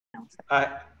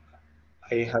I,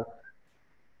 I have,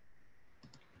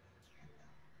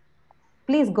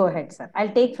 Please go ahead, sir.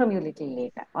 I'll take from you a little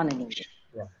later on an email.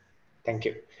 yeah, thank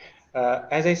you.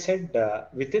 As I said,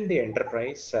 within the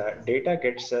enterprise, data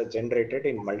gets generated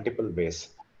in multiple ways.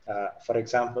 For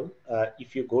example,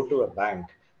 if you go to a bank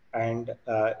and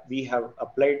we have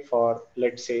applied for,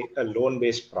 let's say, a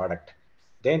loan-based product,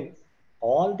 then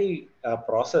all the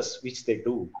process which they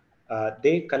do,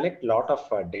 they collect lot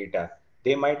of data.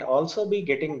 They might also be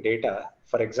getting data,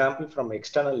 for example, from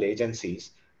external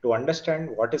agencies to understand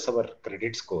what is our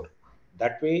credit score.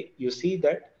 That way, you see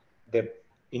that the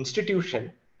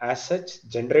institution as such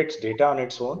generates data on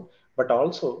its own, but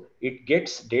also it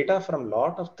gets data from a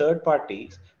lot of third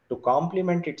parties to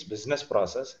complement its business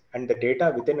process, and the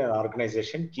data within an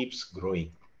organization keeps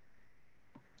growing.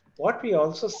 What we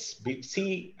also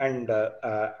see and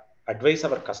advise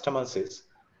our customers is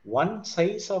one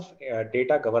size of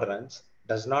data governance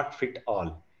does not fit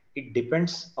all. It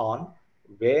depends on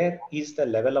where is the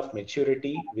level of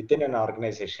maturity within an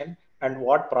organization and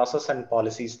what process and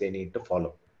policies they need to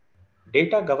follow.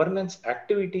 Data governance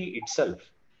activity itself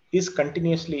is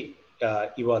continuously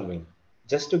evolving.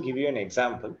 Just to give you an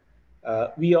example,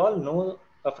 we all know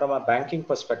from a banking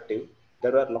perspective,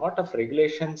 there are a lot of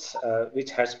regulations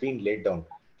which has been laid down.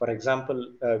 For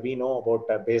example, we know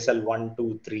about Basel 1,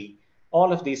 2, 3,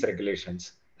 all of these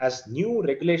regulations. As new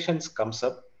regulations comes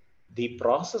up, the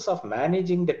process of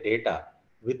managing the data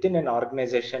within an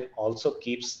organization also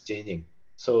keeps changing.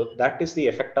 So that is the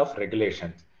effect of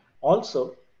regulations.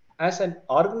 Also, as an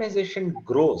organization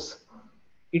grows,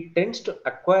 it tends to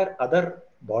acquire other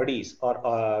bodies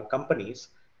or companies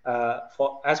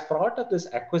for as part of this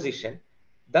acquisition.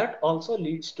 That also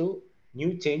leads to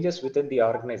new changes within the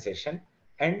organization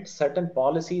and certain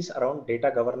policies around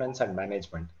data governance and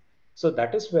management. So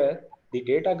that is where the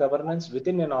data governance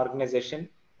within an organization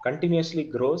continuously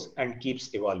grows and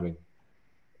keeps evolving.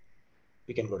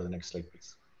 We can go to the next slide,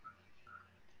 please.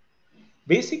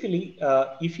 Basically,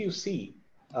 if you see,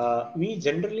 we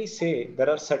generally say there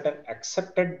are certain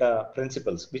accepted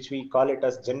principles, which we call it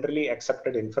as generally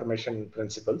accepted information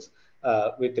principles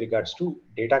with regards to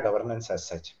data governance as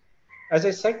such. As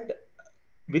I said,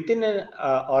 within an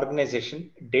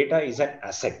organization, data is an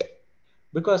asset.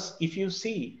 Because if you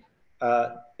see,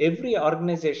 every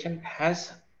organization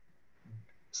has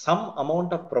some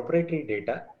amount of proprietary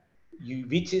data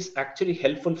which is actually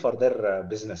helpful for their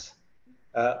business.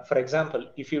 For example,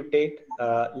 if you take,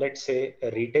 let's say,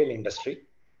 a retail industry,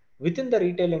 within the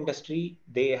retail industry,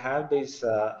 they have this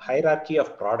hierarchy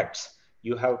of products.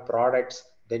 You have products,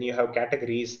 then you have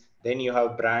categories, then you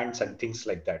have brands and things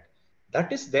like that.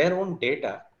 That is their own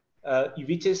data,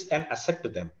 which is an asset to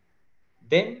them.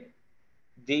 Then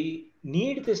they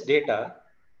need this data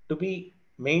to be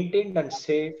maintained and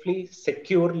safely,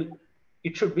 securely.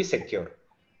 It should be secure.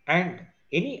 And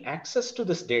any access to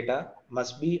this data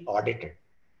must be audited.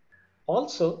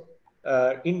 Also,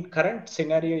 in current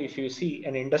scenario, if you see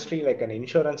an industry like an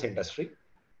insurance industry,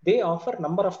 they offer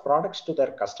number of products to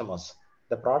their customers.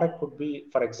 The product could be,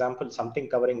 for example, something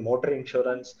covering motor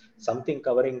insurance, something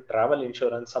covering travel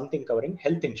insurance, something covering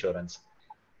health insurance.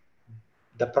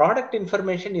 The product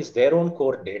information is their own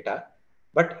core data,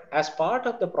 but as part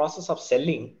of the process of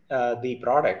selling the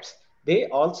products, they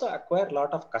also acquire a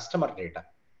lot of customer data.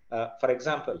 For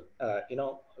example,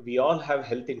 we all have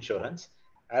health insurance.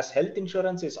 As health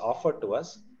insurance is offered to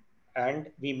us and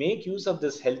we make use of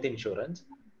this health insurance,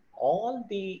 all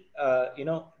the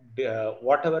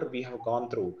whatever we have gone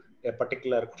through a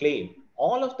particular claim,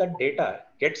 all of that data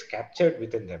gets captured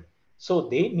within them. So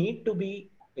they need to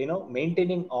be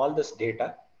maintaining all this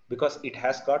data because it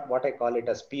has got what I call it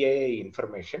as PII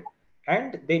information,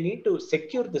 and they need to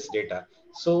secure this data.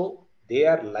 So they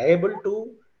are liable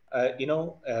to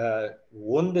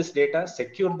own this data,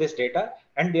 secure this data,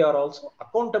 and they are also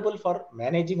accountable for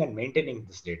managing and maintaining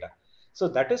this data. So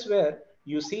that is where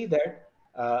you see that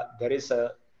there is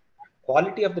a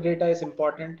quality of the data is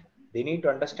important. They need to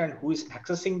understand who is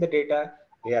accessing the data.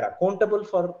 They are accountable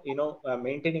for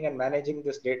maintaining and managing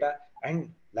this data,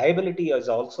 and liability is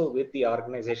also with the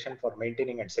organization for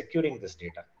maintaining and securing this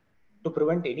data to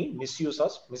prevent any misuse or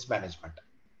mismanagement.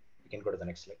 We can go to the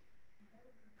next slide.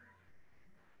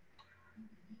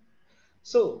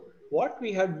 So what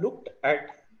we have looked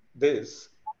at this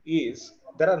is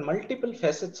there are multiple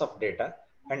facets of data,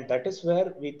 and that is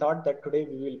where we thought that today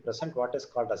we will present what is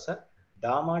called as a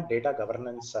DAMA data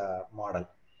governance model.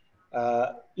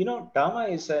 DAMA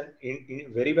is a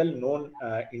very well known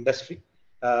industry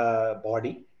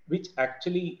body which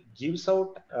actually gives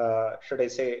out, should I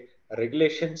say,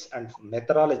 regulations and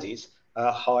methodologies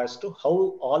how as to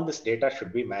how all this data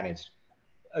should be managed.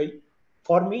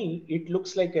 For me, it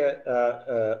looks like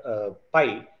a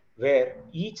pie where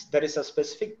each there is a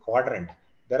specific quadrant.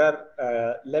 There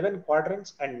are 11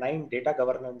 quadrants and 9 data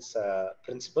governance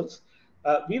principles.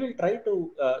 We will try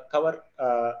to cover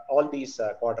all these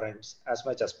quadrants as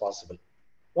much as possible.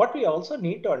 What we also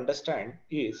need to understand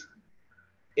is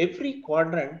every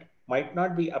quadrant might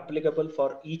not be applicable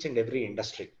for each and every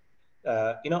industry.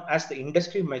 As the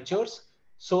industry matures,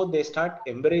 so they start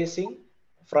embracing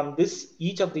from this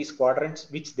each of these quadrants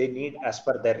which they need as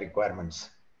per their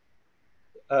requirements.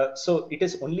 So it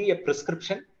is only a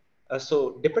prescription.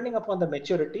 So depending upon the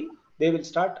maturity, they will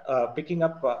start picking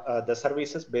up the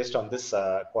services based on this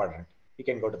quadrant. You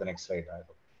can go to the next slide.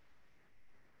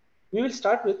 We will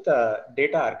start with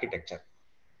data architecture.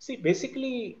 See,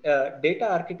 basically, data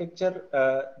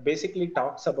architecture basically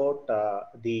talks about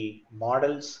the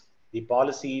models, the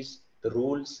policies, the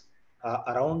rules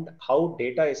around how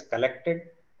data is collected,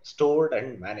 stored,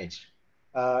 and managed.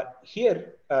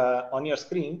 Here on your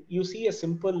screen, you see a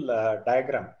simple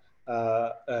diagram.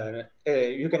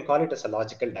 You can call it as a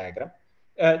logical diagram.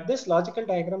 This logical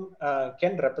diagram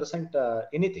can represent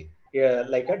anything,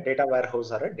 like a data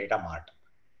warehouse or a data mart.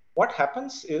 What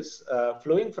happens is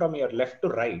flowing from your left to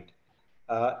right,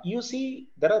 you see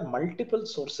there are multiple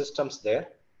source systems there.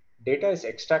 Data is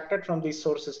extracted from these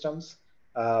source systems,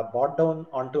 brought down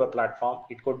onto a platform.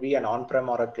 It could be an on-prem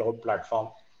or a cloud platform.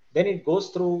 Then it goes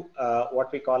through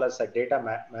what we call as a data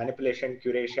manipulation,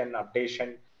 curation,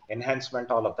 updation,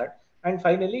 enhancement, all of that. And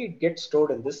finally, it gets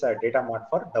stored in this data mart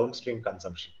for downstream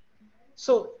consumption.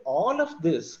 So all of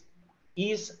this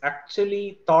is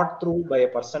actually thought through by a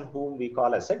person whom we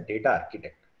call as a data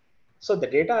architect. So the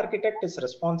data architect is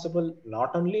responsible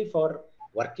not only for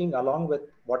working along with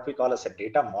what we call as a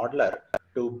data modeler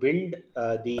to build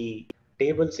the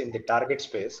tables in the target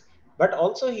space, but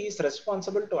also he is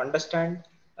responsible to understand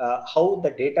how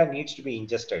the data needs to be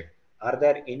ingested. Are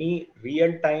there any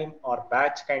real time or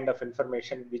batch kind of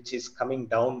information which is coming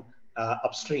down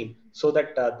upstream so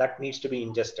that that needs to be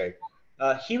ingested?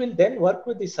 He will then work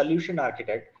with the solution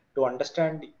architect to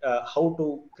understand how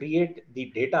to create the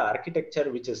data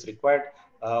architecture which is required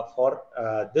for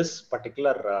this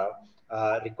particular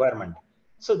requirement.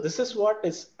 So this is what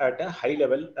is at a high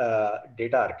level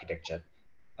data architecture.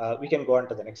 We can go on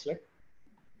to the next slide.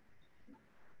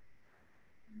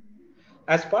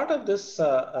 As part of this,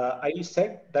 I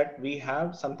said that we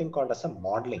have something called as a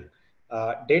modeling.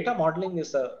 Data modeling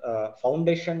is a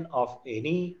foundation of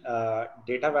any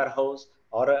data warehouse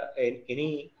or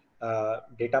any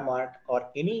data mart or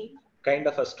any kind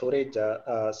of a storage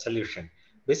solution.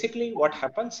 Basically, what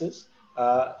happens is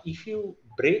if you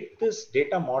break this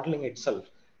data modeling itself,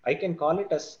 I can call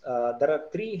it as there are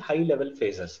three high level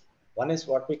phases. One is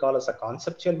what we call as a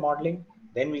conceptual modeling,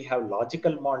 then we have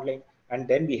logical modeling, and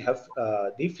then we have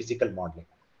the physical modeling.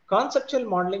 Conceptual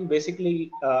modeling basically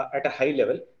at a high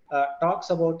level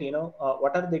talks about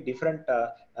what are the different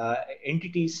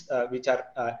entities which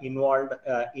are involved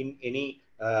in any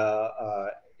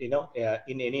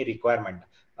in any requirement.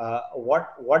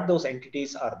 What those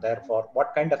entities are there for,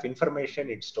 what kind of information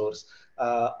it stores.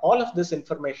 All of this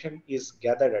information is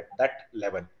gathered at that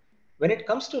level. When it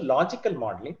comes to logical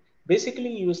modeling, basically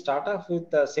you start off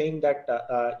with saying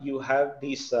that you have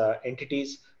these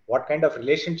entities, what kind of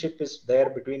relationship is there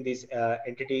between these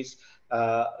entities.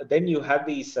 Then you have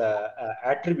these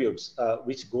attributes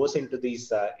which goes into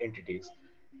these entities.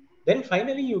 Then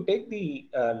finally, you take the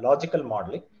logical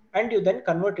modeling and you then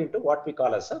convert into what we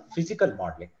call as a physical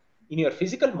modeling. In your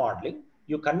physical modeling,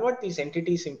 you convert these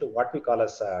entities into what we call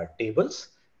as tables,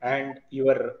 and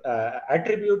your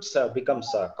attributes becomes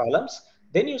columns.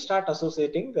 Then you start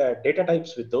associating data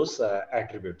types with those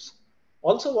attributes.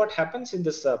 Also, what happens in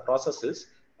this process is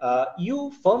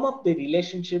you firm up the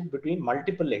relationship between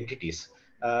multiple entities.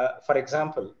 For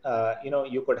example,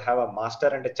 you could have a master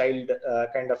and a child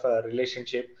kind of a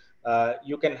relationship.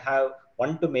 You can have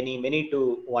one to many, many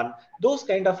to one. Those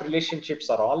kind of relationships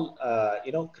are all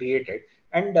created,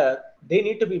 and they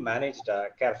need to be managed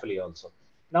carefully also.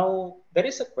 Now there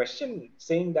is a question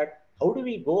saying that how do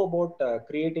we go about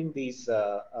creating these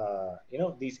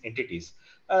these entities?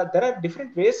 There are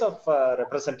different ways of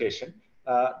representation.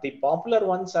 The popular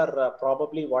ones are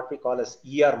probably what we call as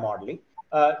ER modeling.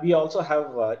 We also have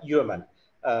UML,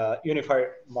 unified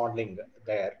modeling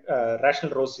there.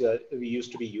 Rational rows we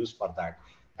used to be used for that.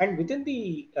 And within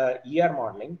the ER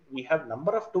modeling, we have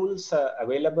number of tools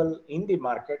available in the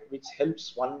market which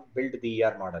helps one build the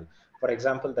ER model. For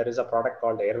example, there is a product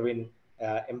called Erwin,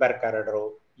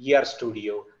 Embarcadero, ER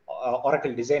Studio,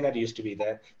 Oracle Designer used to be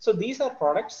there. So these are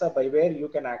products by where you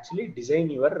can actually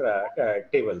design your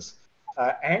tables.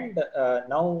 And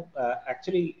now,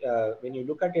 actually, when you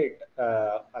look at it,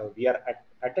 we are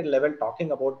at a level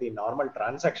talking about the normal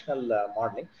transactional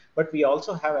modeling, but we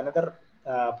also have another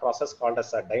process called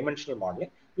as dimensional modeling,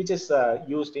 which is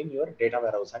used in your data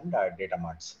warehouse and data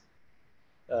marts.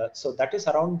 So that is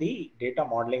around the data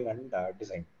modeling and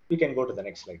design. We can go to the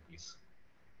next slide, please.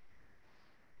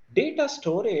 Data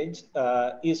storage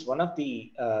is one of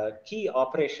the key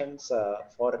operations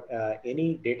for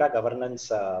any data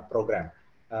governance program.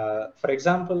 For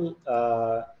example,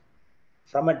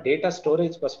 from a data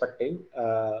storage perspective,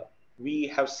 we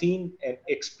have seen an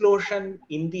explosion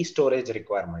in the storage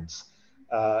requirements.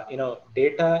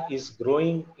 Data is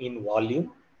growing in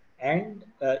volume, and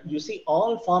you see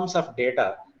all forms of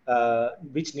data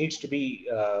which needs to be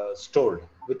stored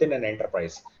within an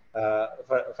enterprise.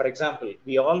 For example,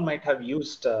 we all might have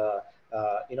used our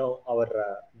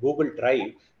Google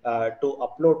Drive to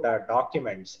upload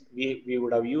documents. We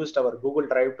would have used our Google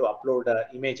Drive to upload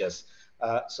images.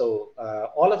 So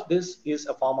all of this is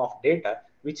a form of data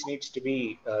which needs to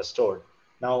be stored.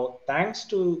 Now, thanks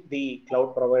to the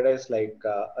cloud providers like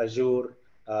Azure,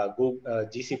 Google,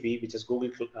 GCP, which is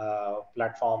Google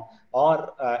platform,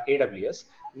 or AWS,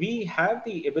 we have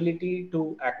the ability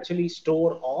to actually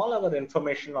store all our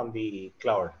information on the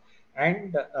cloud.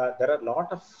 And there are a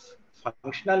lot of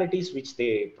functionalities which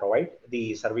they provide,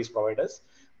 the service providers,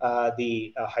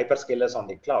 the hyperscalers on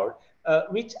the cloud,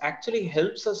 which actually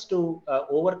helps us to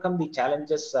overcome the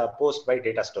challenges posed by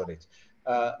data storage.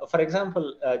 For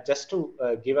example, just to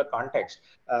give a context,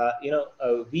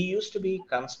 we used to be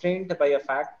constrained by a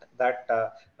fact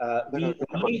that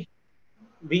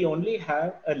we only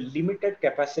have a limited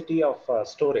capacity of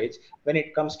storage when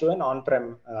it comes to an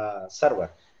on-prem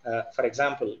server. For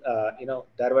example,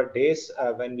 there were days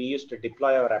when we used to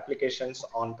deploy our applications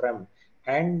on-prem,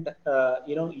 and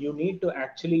you need to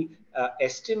actually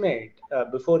estimate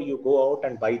before you go out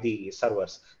and buy the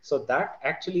servers. So that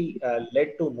actually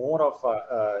led to more of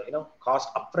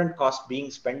upfront cost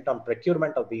being spent on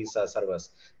procurement of these servers.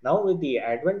 Now, with the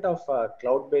advent of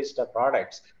cloud-based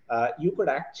products, you could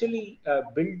actually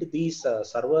build these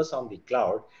servers on the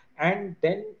cloud, and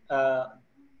then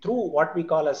through what we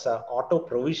call as auto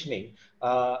provisioning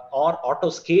or auto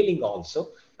scaling also,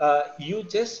 you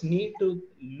just need to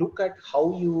look at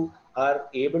how you are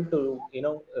able to,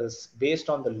 based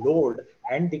on the load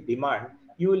and the demand,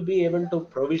 you will be able to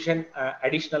provision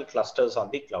additional clusters on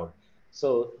the cloud.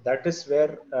 So that is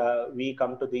where we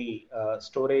come to the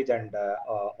storage and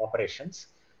operations.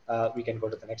 We can go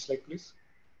to the next slide, please.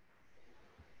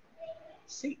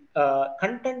 See,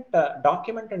 content,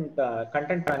 document and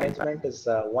content management is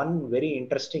one very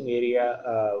interesting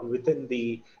area within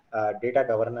the data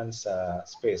governance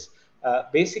space.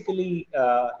 Basically,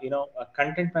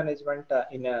 content management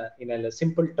in a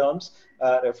simple terms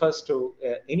refers to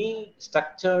any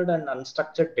structured and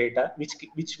unstructured data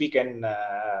which we can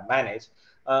manage.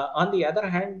 On the other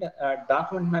hand,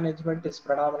 document management is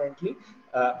predominantly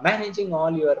managing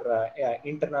all your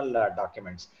internal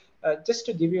documents. Just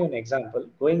to give you an example,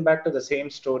 going back to the same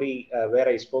story where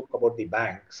I spoke about the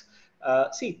banks.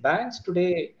 See, banks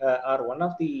today are one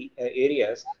of the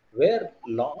areas where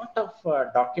lot of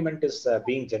document is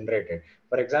being generated.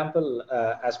 For example,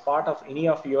 as part of any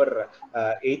of your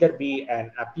either be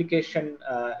an application,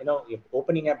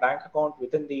 opening a bank account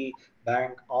within the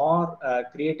bank, or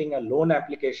creating a loan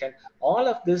application, all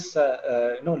of this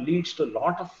leads to a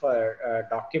lot of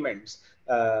documents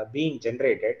being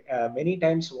generated. Many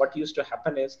times what used to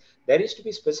happen is there used to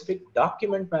be specific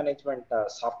document management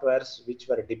softwares which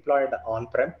were deployed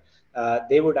on-prem.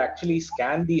 They would actually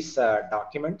scan these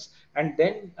documents, and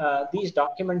then these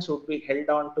documents would be held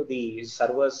on to the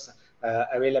servers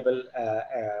available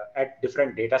at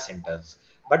different data centers.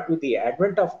 But with the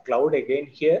advent of cloud again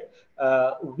here,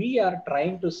 we are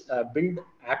trying to build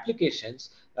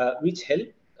applications which help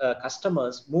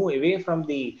customers move away from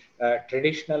the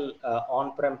traditional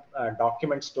on-prem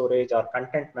document storage or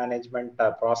content management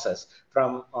process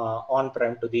from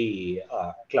on-prem to the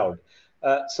cloud.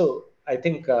 So I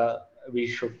think we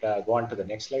should go on to the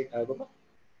next slide, Gopa.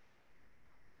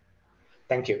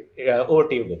 Thank you. Over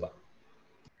to you, Gopa.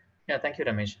 Yeah, thank you,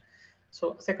 Ramesh.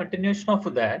 So, as a continuation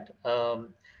of that,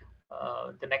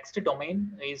 the next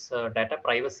domain is data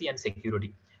privacy and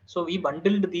security. So, we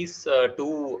bundled these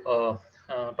two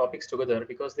topics together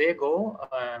because they go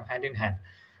hand in hand,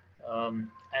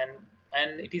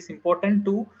 and it is important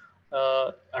to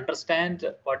understand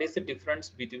what is the difference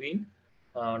between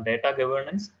data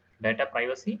governance, data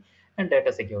privacy, and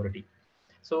data security.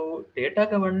 So data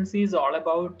governance is all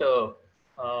about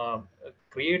uh,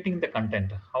 creating the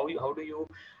content. How do you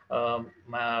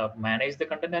manage the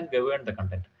content and govern the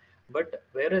content? But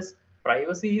whereas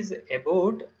privacy is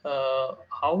about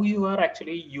how you are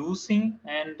actually using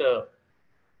and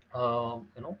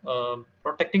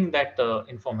protecting that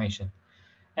information.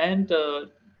 And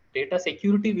data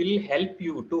security will help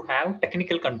you to have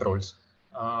technical controls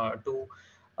to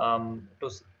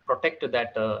protect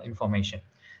that information.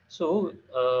 So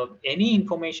any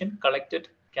information collected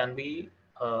can be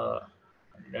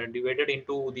divided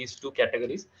into these two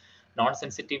categories: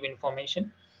 non-sensitive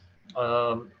information.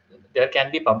 There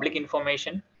can be public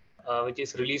information which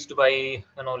is released by,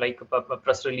 like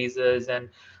press releases and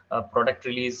product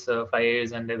release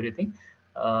flyers and everything.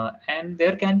 And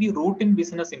there can be routine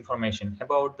business information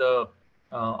about the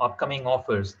upcoming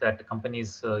offers that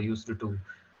companies used to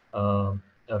uh,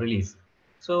 release.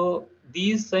 So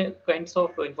these kinds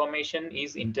of information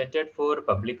is intended for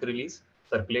public release,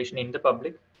 circulation in the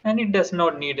public, and it does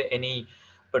not need any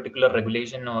particular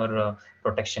regulation or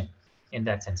protection in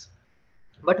that sense.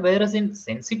 But whereas in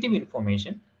sensitive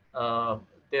information,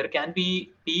 there can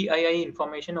be PII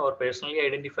information or personally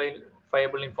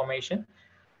identifiable information.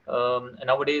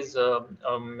 Nowadays,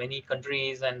 many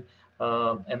countries and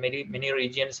many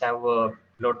regions have a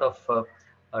lot of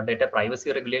data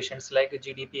privacy regulations like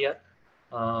GDPR.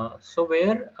 So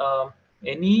where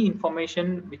any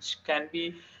information which can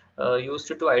be used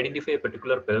to identify a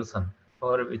particular person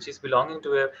or which is belonging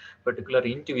to a particular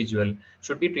individual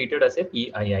should be treated as a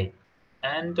PII.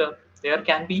 And there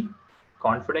can be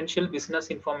confidential business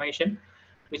information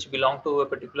which belong to a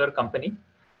particular company,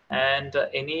 and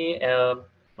any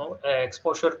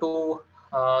exposure to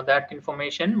that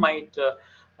information might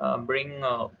bring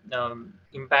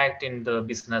impact in the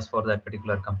business for that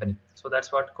particular company. So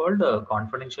that's what called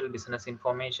confidential business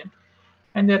information.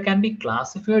 And there can be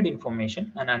classified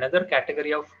information and another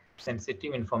category of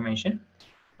sensitive information,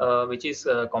 which is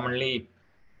commonly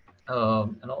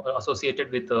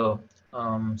associated with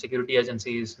security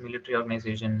agencies, military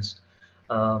organizations,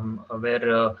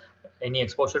 where any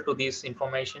exposure to this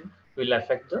information will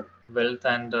affect the wealth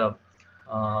and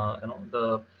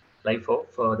the life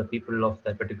of the people of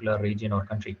that particular region or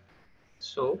country.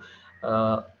 So,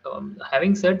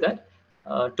 having said that,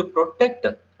 to protect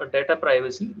data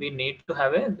privacy, we need to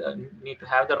have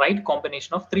the right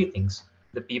combination of three things: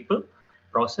 the people,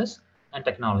 process, and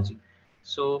technology.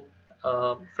 So,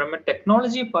 from a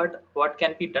technology part, what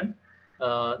can be done?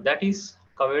 That is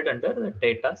covered under the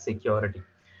data security.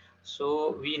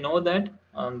 So we know that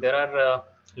there are a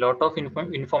lot of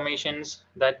informations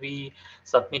that we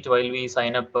submit while we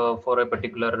sign up for a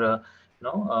particular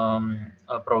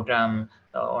program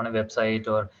on a website,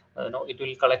 or it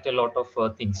will collect a lot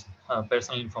of things,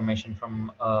 personal information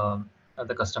from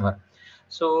the customer.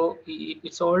 So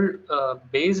it's all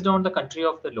based on the country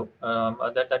of the law,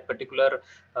 that particular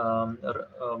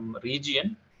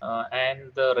region,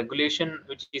 and the regulation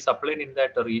which is applied in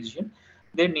that region.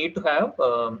 They need to have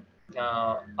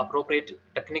appropriate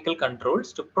technical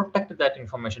controls to protect that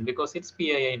information because it's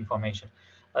PII information.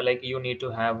 Like you need to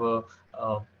have a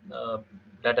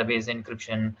database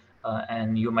encryption,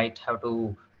 and you might have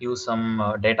to use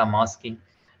some data masking.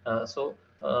 So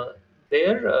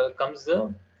there comes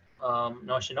the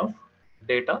notion of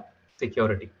data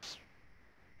security.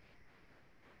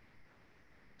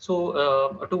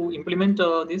 So to implement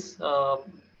this,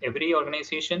 every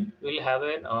organization will have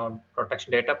a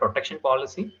data protection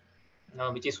policy,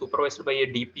 which is supervised by a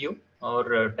DPO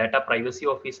or a data privacy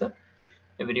officer.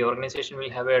 Every organization will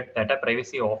have a data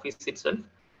privacy office itself,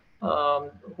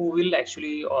 who will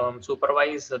actually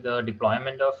supervise the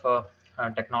deployment of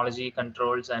technology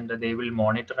controls, and they will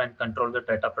monitor and control the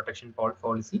data protection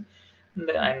policy,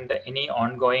 and any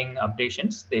ongoing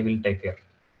updations they will take care.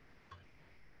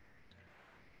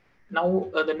 Now,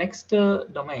 the next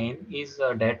domain is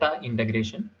data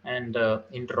integration and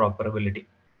interoperability.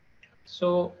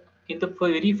 So, in the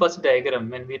very first diagram,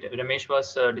 when Ramesh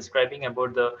was describing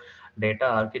about the data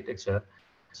architecture,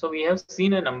 so we have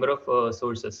seen a number of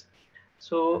sources.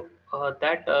 So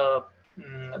that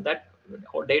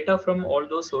data from all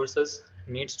those sources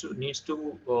needs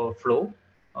to flow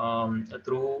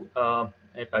through a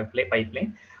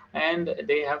pipeline, and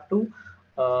they have to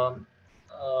um,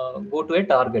 go to a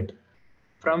target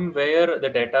from where the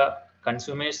data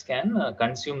consumers can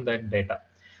consume that data.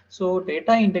 So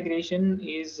data integration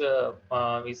is a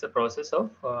process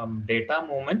of data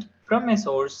movement from a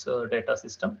source data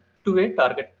system to a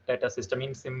target data system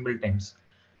in simple terms.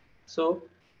 So,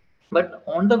 but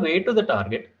on the way to the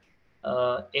target,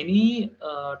 any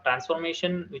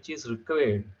transformation which is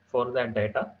required for that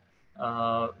data,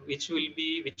 which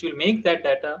will make that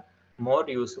data more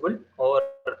usable, or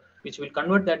which will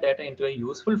convert that data into a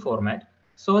useful format,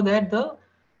 so that the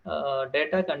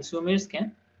data consumers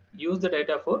can use the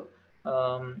data for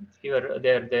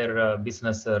their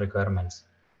business requirements.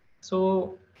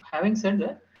 So having said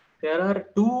that, there are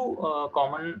two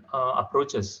common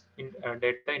approaches in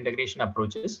data integration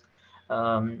approaches,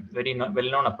 very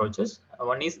well-known approaches.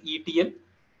 One is ETL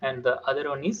and the other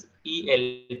one is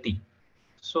ELT.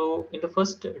 So in the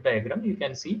first diagram, you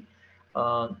can see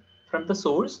uh, from the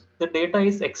source, the data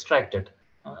is extracted.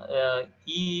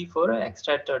 E for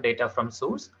extract data from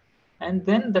source, and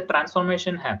then the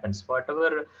transformation happens.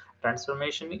 Whatever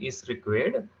transformation is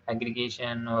required,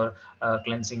 aggregation or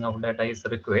cleansing of data is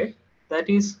required, that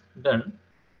is done.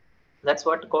 That's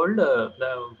what called the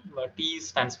T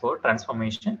stands for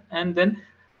transformation, and then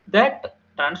that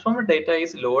transformed data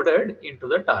is loaded into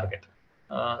the target.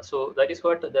 So that is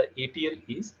what the ETL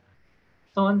is.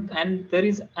 So and there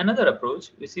is another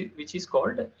approach which is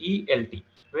called ELT,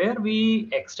 where we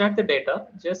extract the data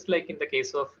just like in the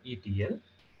case of ETL,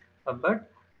 but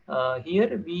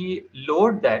here we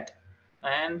load that,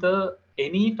 and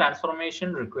any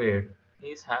transformation required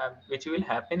which will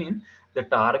happen in the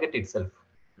target itself.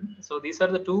 So these are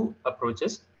the two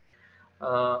approaches.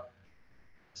 Uh,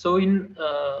 so in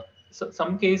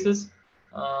some cases,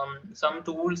 some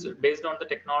tools based on the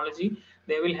technology,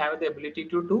 they will have the ability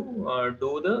to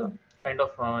do the kind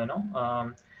of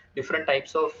different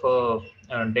types of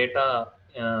data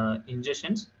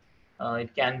ingestions.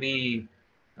 It can be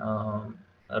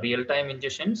real-time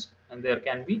ingestions, and there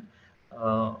can be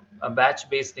a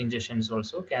batch-based ingestions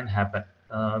also can happen,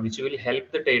 which will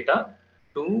help the data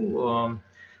to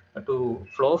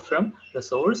flow from the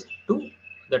source to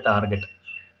the target.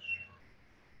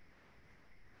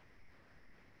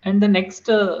 And the next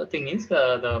thing is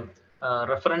the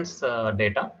reference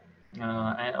data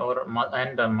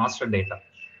and master data.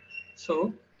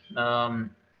 So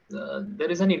there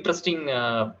is an interesting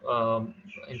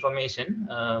information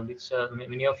which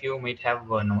many of you might have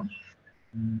known.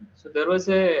 So there was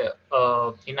in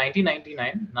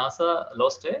 1999, NASA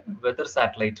lost a weather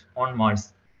satellite on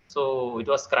Mars. So it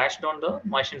was crashed on the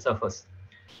Martian surface.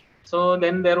 So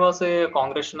then there was a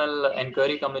congressional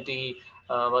inquiry committee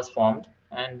was formed,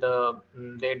 and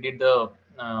they did the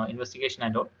investigation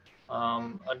and all.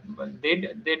 They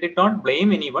did not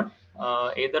blame anyone,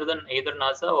 either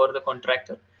NASA or the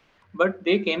contractor, but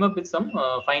they came up with some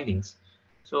findings.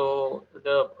 So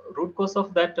the root cause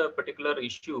of that particular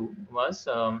issue was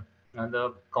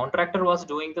the contractor was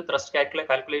doing the thrust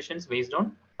calculations based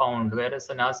on pound, whereas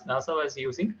the NASA was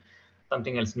using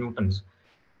something else, newtons.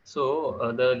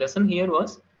 So the lesson here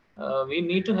was we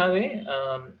need to have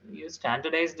a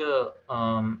standardized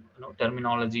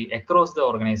terminology across the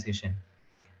organization.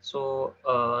 So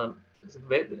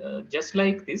just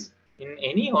like this, in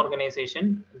any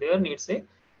organization, there needs a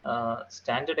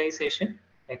standardization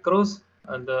across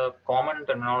the common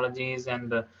terminologies and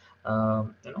the uh,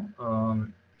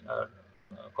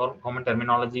 common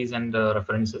terminologies and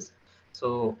references.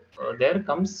 So there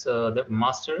comes the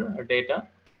master data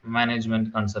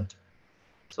management concept.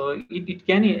 So it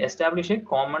can establish a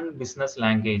common business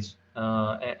language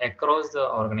across the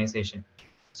organization,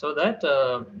 so that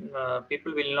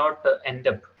people will not end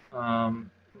up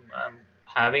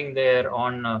having their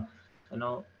own, you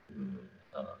know, mm,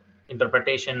 uh,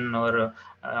 interpretation or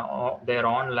their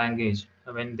own language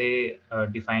when they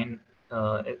define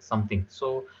something.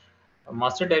 So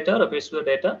master data refers to the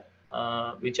data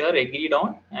which are agreed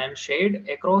on and shared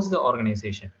across the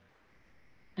organization.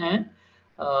 And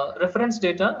reference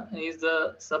data is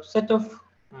the subset of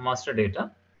master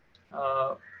data,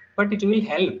 uh, but it will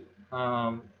help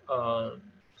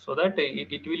so that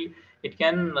it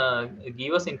can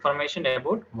give us information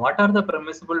about what are the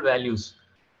permissible values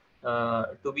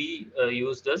to be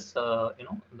used as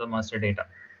the master data.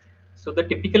 So the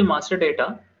typical master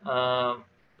data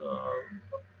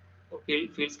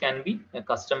fields can be a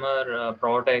customer,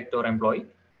 product, or employee,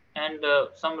 and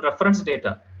some reference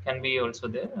data can be also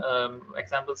there.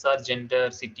 Examples are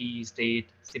gender, city, state,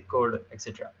 zip code,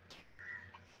 etc.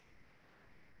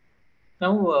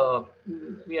 Now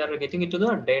we are getting into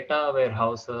the data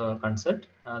warehouse concept,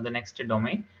 the next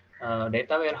domain,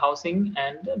 data warehousing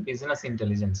and business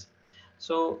intelligence.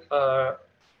 So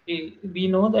we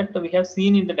know that we have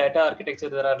seen in the data architecture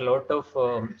there are a lot of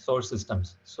source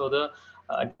systems. So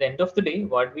at the end of the day,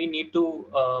 what we need to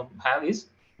have is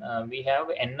we have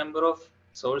n number of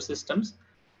source systems.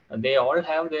 They all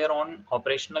have their own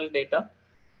operational data,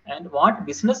 and what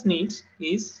business needs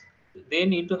is they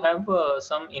need to have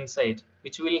some insight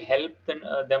which will help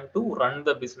them to run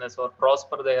the business or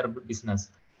prosper their business.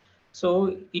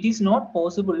 So it is not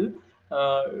possible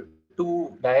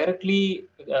to directly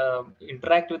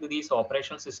interact with these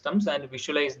operational systems and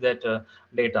visualize that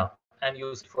data and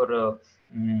use it for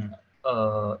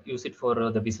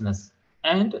the business.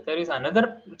 And there is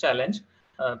another challenge,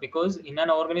 because in an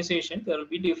organization there will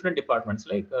be different departments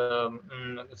like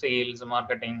sales,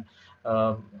 marketing,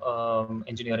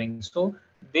 engineering. So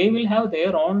they will have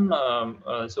their own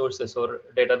sources or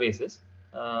databases.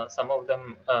 Some of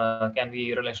them can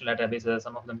be relational databases,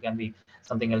 some of them can be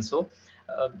something else. So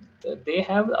uh, they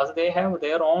have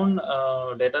their own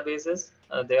databases,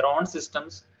 their own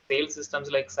systems, sales systems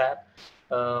like SAP.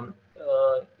 Um,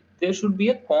 there should be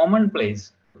a common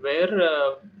place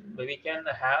where we can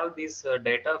have this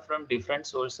data from different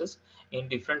sources in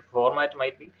different format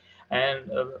might be,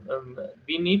 and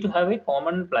we need to have a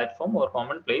common platform or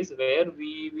common place where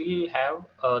we will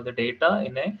have the data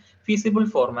in a feasible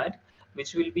format,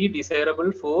 which will be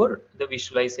desirable for the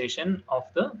visualization of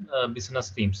the business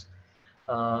teams,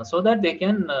 so that they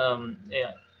can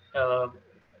yeah,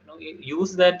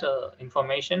 use that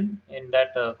information in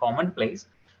that common place,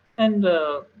 and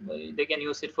they can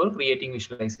use it for creating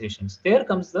visualizations. There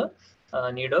comes the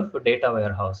need of data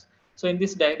warehouse. So in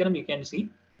this diagram you can see,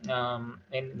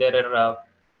 there are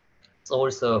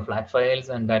source flat files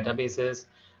and databases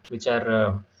which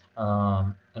are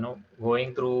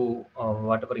going through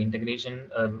whatever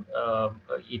integration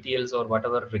ETLs or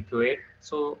whatever required.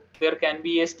 So there can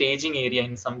be a staging area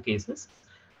in some cases.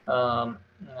 Um,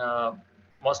 uh,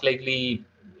 Most likely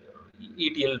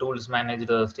ETL tools manage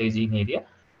the staging area,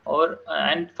 or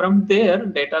and from there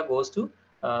data goes to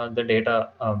the data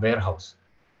warehouse,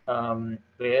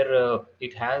 where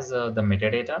it has the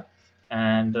metadata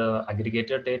and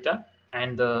aggregated data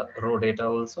and the raw data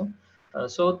also.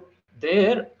 So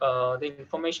there, the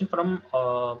information from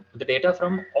the data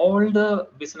from all the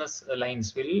business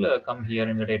lines will come here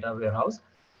in the data warehouse,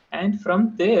 and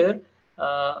from there,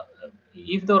 uh,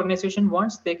 if the organization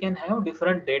wants, they can have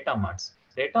different data marts.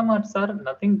 Data marts are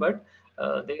nothing but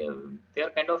they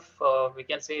are kind of we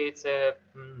can say it's a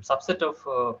subset of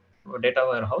data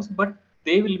warehouse, but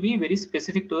they will be very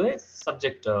specific to a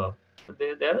subject.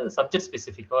 They are subject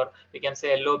specific, or we can say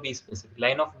LOB specific,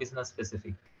 line of business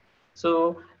specific. So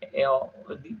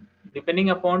depending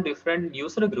upon different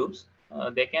user groups,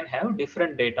 they can have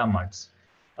different data marts.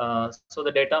 So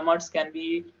the data marts can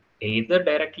be either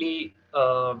directly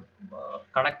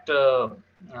connect to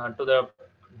the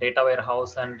data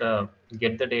warehouse and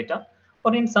get the data,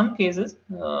 or in some cases,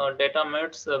 data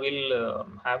marts will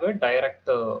have a direct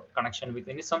connection with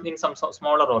in some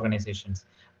smaller organizations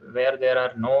where there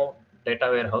are no data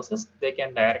warehouses. They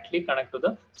can directly connect to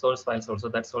the source files also.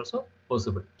 That's also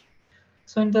possible.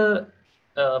 So in the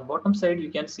bottom side,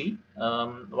 you can see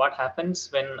what happens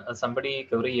when somebody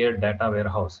query a data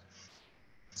warehouse.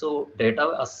 So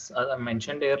data, as I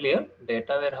mentioned earlier,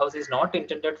 data warehouse is not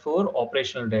intended for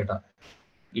operational data.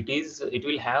 It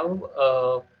will have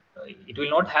it will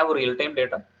not have real-time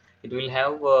data. It will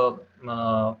have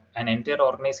an entire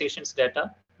organization's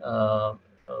data.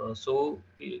 So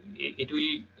it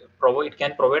will provide, it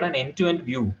can provide an end-to-end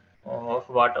view of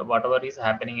whatever is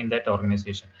happening in that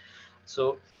organization.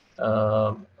 So,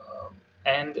 uh,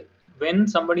 and when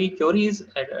somebody queries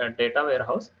a data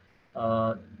warehouse,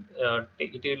 uh,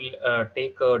 it will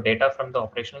take data from the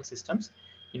operational systems,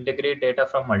 integrate data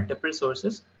from multiple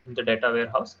sources in the data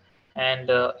warehouse, and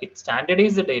it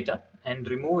standardize the data and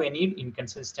remove any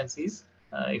inconsistencies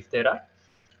if there are,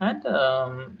 and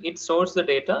it stores the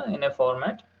data in a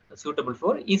format suitable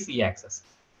for easy access.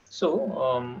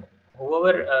 So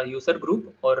whoever user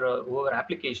group or whoever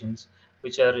applications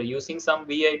which are using some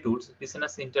BI tools,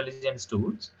 business intelligence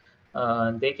tools,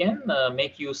 they can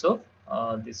make use of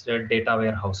this data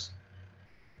warehouse.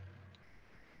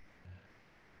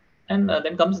 And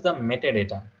then comes the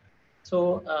metadata.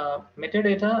 So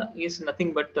metadata is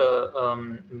nothing but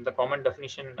the common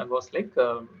definition goes like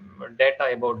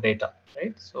data about data,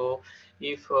 right? So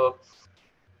if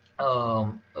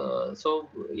so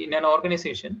in an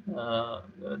organization,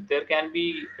 there can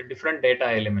be different data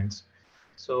elements.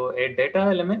 So a data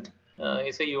element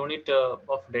is a unit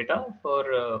of data for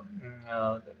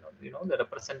the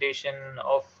representation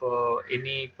of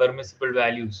any permissible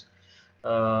values,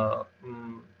 uh,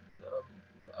 mm,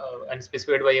 and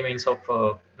specified by a means of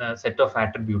a set of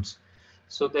attributes.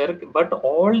 So there, but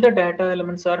all the data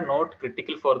elements are not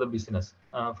critical for the business.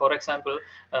 For example,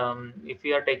 if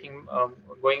we are taking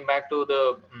going back to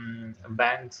the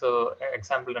bank's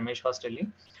example Ramesh was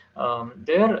telling,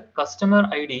 their customer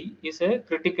ID is a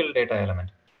critical data element.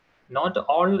 Not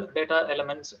all data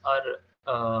elements are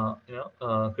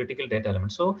critical data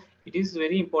elements. So it is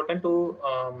very important to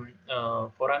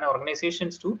for an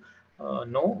organizations to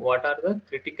know what are the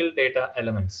critical data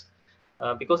elements,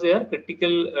 because they are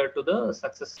critical to the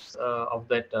success of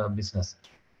that business.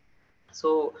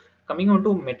 So coming on to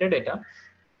metadata,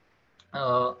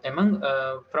 among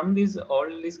from these all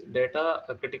these data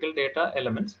critical data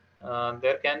elements,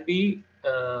 there can be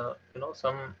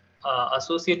some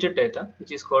associated data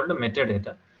which is called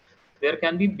metadata. There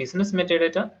can be business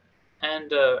metadata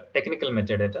and technical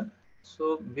metadata.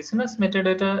 So business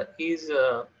metadata is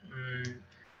uh,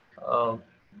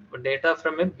 data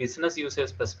from a business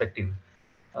user's perspective.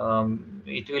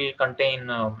 It will contain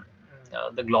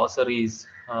the glossaries,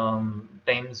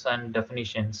 terms and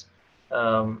definitions.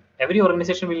 Every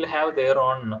organization will have their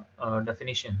own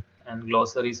definition and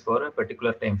glossaries for a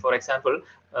particular term. For example,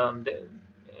 um, the,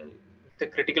 the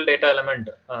critical data element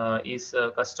is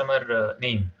customer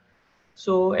name.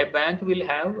 So a bank will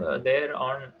have their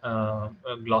own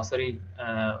glossary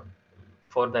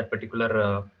for that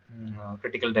particular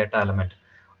critical data element.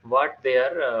 What they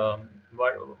are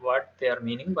what they are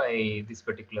meaning by this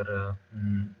particular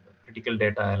critical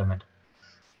data element.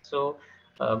 So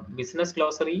business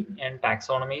glossary and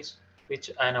taxonomies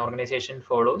which an organization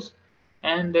follows,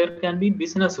 and there can be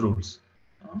business rules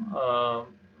uh,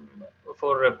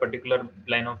 for a particular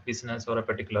line of business or a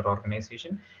particular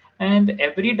organization, and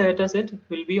every data set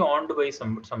will be owned by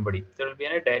somebody. There will be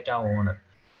a data owner.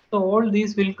 So all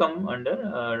these will come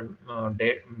under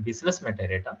business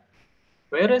metadata,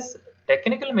 whereas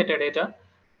technical metadata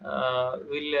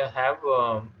will have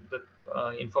the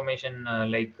information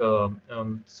like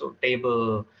so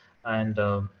table and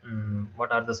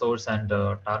what are the source and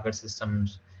target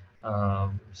systems, the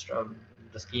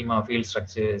schema, field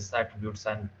structures, attributes,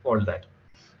 and all that.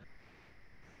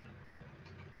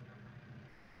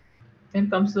 Then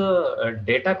comes the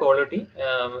data quality,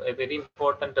 a very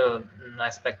important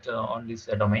aspect on these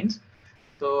domains.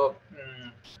 So,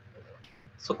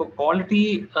 so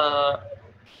quality,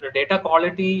 the data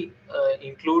quality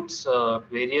includes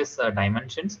various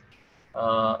dimensions.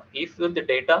 If the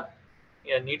data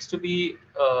needs to be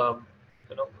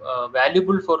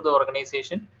valuable for the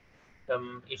organization,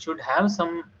 it should have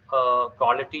some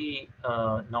quality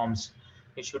norms.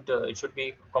 It should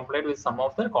be complied with some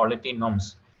of the quality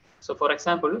norms. So, for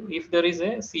example, if there is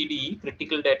a CDE,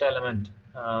 critical data element,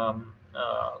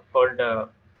 called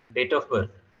date of birth,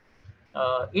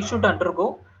 it should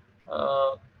undergo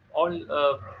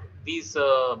all these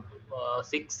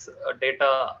six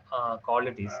data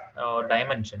qualities or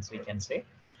dimensions, we can say.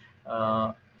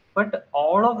 Uh, but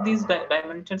all of these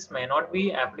dimensions may not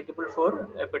be applicable for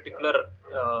a particular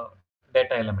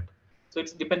data element. So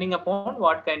it's depending upon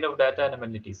what kind of data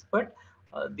element it is. But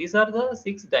these are the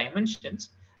six dimensions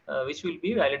which will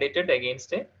be validated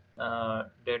against a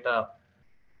data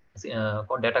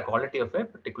quality of a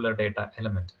particular data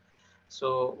element.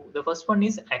 So the first one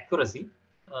is accuracy.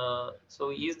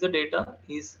 So is the data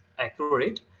is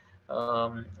accurate?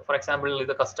 For example,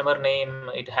 the customer name,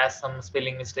 it has some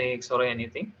spelling mistakes or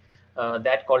anything.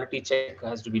 That quality check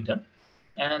has to be done.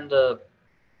 And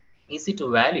is it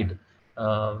valid?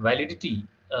 Validity,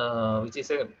 which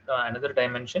is another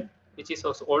dimension, which is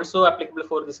also applicable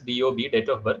for this DOB, date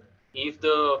of birth. If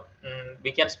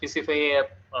we can specify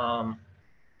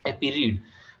a period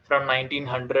from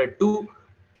 1900 to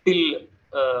till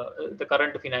the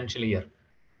current financial year.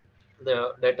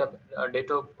 The data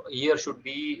year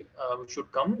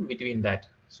should come between that.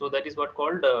 So that is what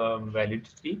called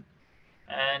validity.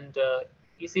 And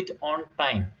is it on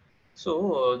time?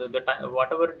 So the time,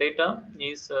 whatever data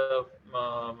is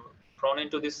thrown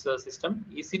into this system,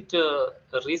 is it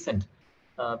recent?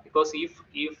 Because if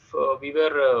we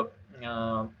were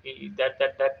that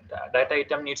data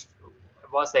item needs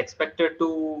was expected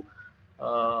to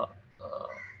uh,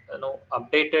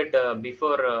 updated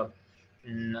before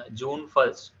June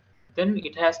 1st, then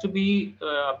it has to be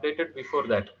updated before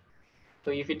that.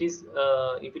 So if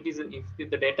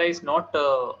the data is not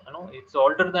it's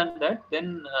older than that,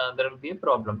 then there will be a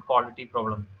problem, quality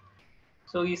problem.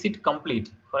 So is it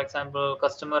complete? For example,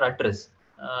 customer address.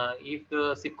 If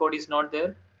the zip code is not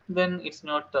there, then it's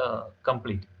not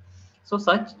complete. So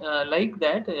such like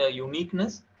that,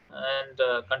 uniqueness and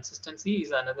consistency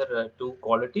is another two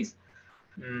qualities.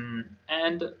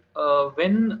 And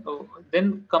when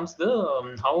then comes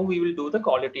the how we will do the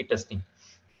quality testing.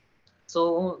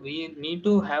 So we need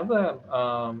to have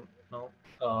a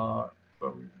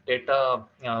data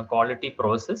quality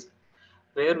process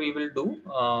where we will do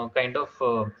kind of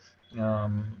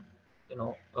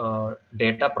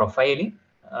data profiling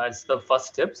as the first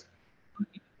steps.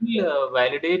 It will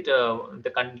validate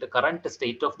the current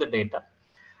state of the data,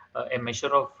 a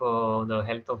measure of the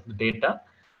health of the data.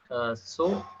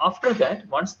 So after that,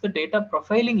 once the data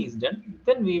profiling is done,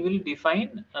 then we will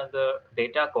define the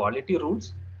data quality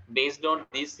rules based on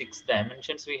these six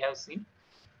dimensions we have seen.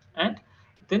 And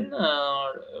Then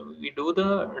we do the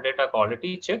data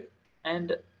quality check,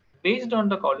 and based on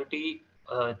the quality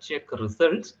check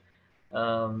results,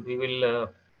 we will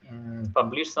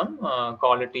publish some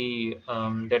quality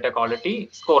data quality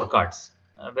scorecards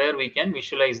where we can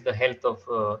visualize the health of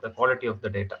the quality of the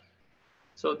data.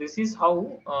 So this is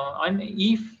how, and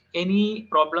if any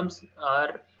problems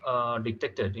are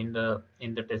detected in the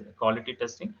quality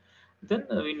testing, then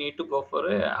we need to go for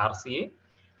a RCA,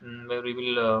 where we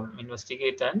will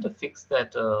investigate and fix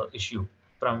that issue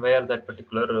from where that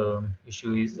particular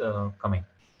issue is coming.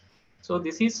 So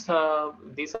this is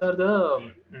these are the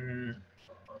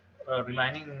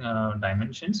remaining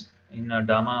dimensions in a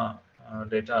DAMA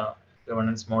data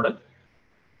governance model.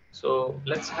 So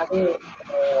let's have a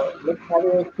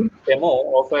quick demo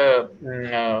of a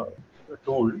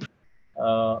tool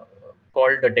uh,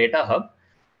 called the Data Hub.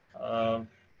 Uh,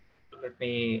 Let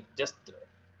me just,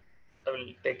 I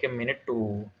will take a minute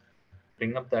to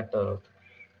bring up that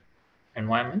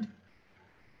environment.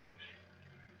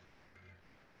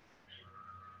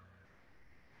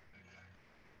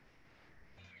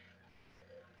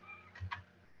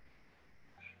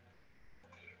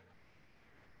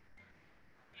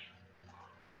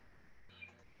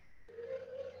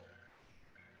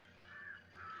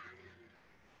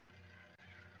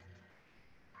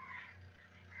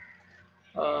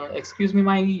 Excuse me,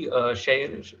 my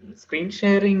screen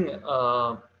sharing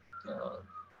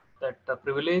that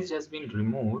privilege has been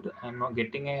removed. I'm not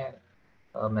getting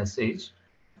a message.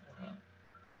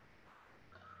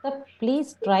 Sir,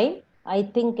 please try. I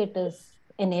think it is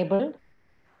enabled.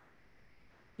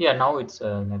 Yeah, now it's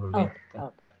enabled. Yeah. Okay.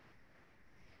 Okay.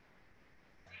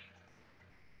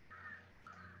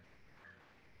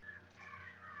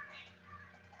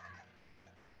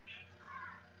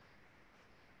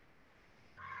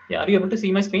 Yeah, are you able to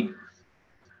see my screen?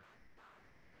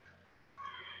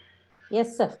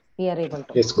 Yes, sir. We are able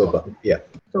to. Yes, Gopa. Yeah.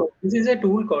 So this is a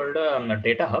tool called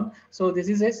Data Hub. So this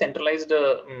is a centralized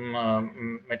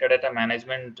metadata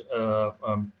management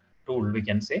tool, we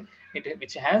can say,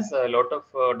 which has a lot of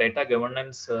data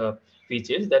governance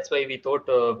features. That's why we thought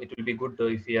it will be good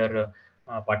if we are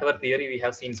whatever theory we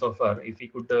have seen so far, if we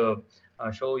could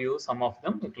show you some of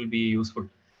them, it will be useful.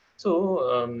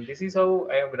 So this is how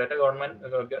a data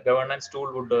governance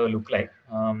tool would look like.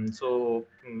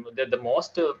 The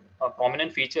most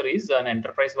prominent feature is an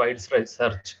enterprise-wide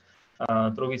search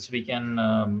through which we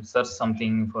can search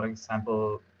something. For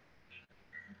example,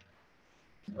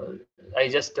 I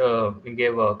just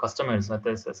gave customers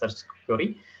as a search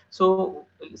query. So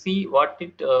see what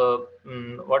it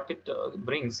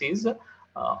brings is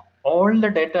all the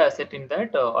data asset in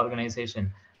that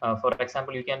organization. For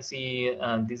example, you can see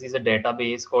this is a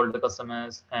database called the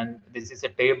customers, and this is a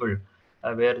table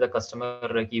where the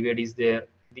customer keyword is there.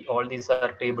 All these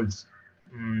are tables,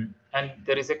 and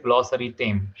there is a glossary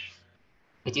term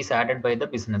which is added by the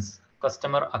business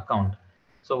customer account.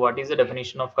 So what is the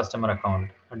definition of customer account?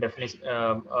 A definition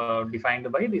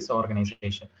defined by this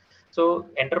organization. So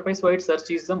enterprise-wide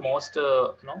search is the most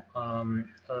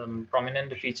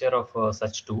prominent feature of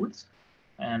such tools.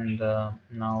 And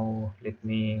now let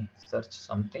me search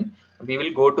something. We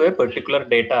will go to a particular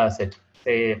data asset.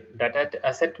 Say data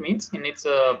asset means in its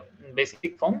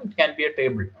basic form it can be a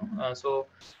table. So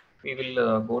we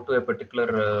will go to a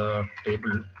particular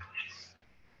table.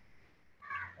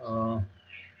 Uh,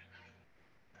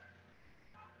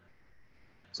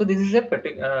 so this is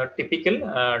a typical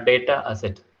data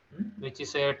asset, which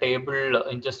is a table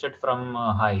ingested from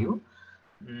Hive.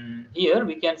 Here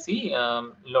we can see a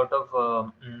lot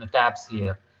of tabs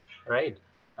here, right?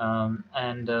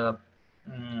 And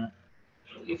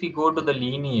if we go to the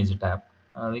lineage tab,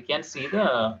 we can see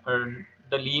the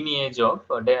lineage of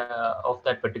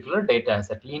that particular data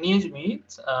asset. Lineage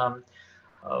means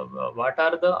what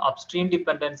are the upstream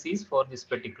dependencies for this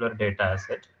particular data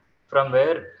asset, from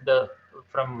where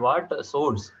from what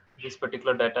source this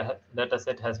particular data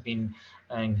set has been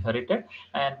inherited,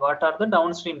 and what are the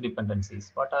downstream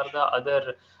dependencies, what are the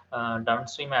other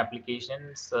downstream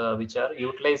applications which are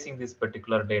utilizing this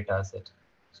particular data set.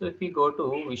 So if we go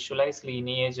to visualize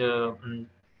lineage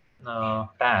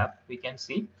tab, we can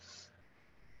see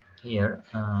here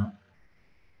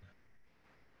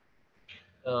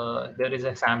there is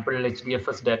a sample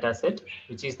HDFS dataset,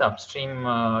 which is the upstream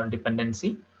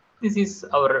dependency. This is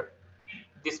our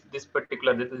this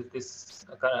particular this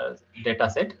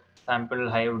dataset, sample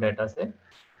Hive dataset,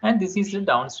 and this is the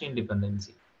downstream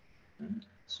dependency.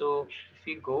 So if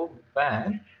we go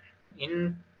back,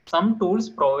 in some tools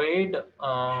provide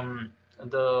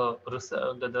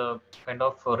the kind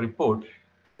of report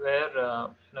where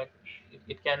like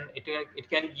it can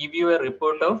give you a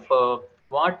report of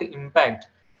what impact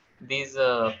these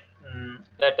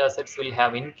data sets will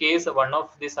have in case one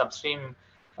of this um,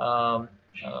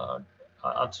 uh,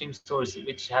 upstream source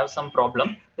which have some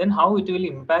problem, then how it will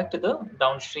impact the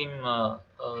downstream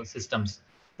systems.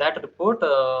 That report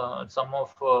some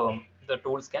of the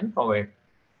tools can provide.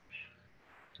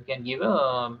 You can give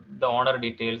the owner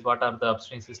details, what are the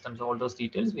upstream systems, all those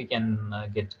details we can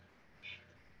get.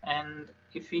 And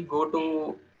if we go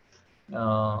to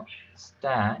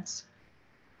stats,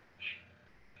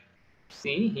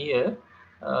 see here,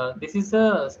 this is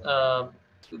a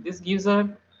this gives a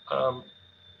um,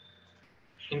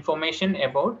 information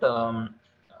about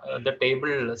the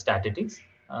table statistics.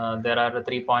 There are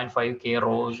 3.5K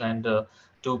rows and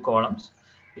 2 columns.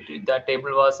 That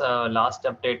table was last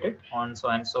updated on so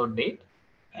and so date.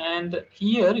 And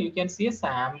here you can see a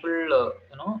sample,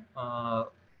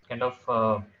 kind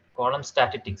of column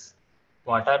statistics.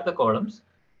 What are the columns,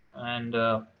 and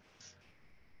what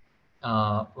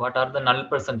are the null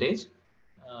percentage?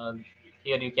 Uh,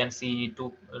 Here you can see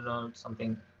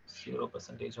something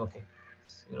 0%. Okay,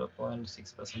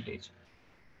 0.6 percentage.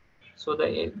 So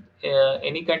the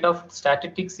any kind of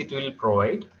statistics it will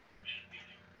provide.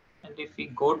 And if we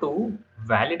go to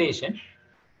validation,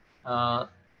 uh,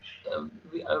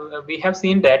 we have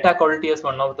seen data quality as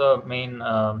one of the main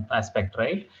aspect,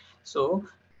 right? So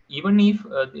even if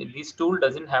this tool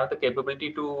doesn't have the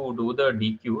capability to do the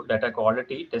DQ, data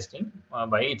quality testing,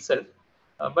 by itself,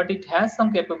 but it has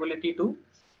some capability to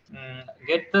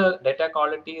get the data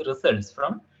quality results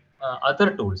from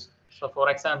other tools. So for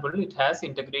example, it has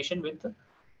integration with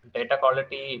data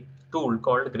quality tool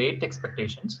called Great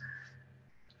Expectations.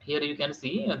 Here you can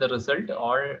see the result,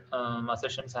 all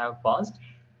assertions have passed.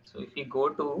 So if we go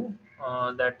to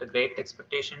that Great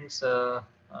Expectations uh,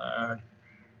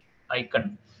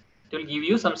 icon, it will give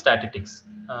you some statistics.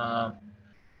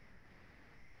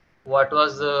 What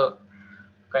was the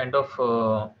kind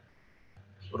of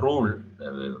rule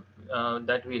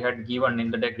that we had given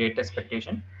in the Great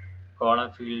Expectation?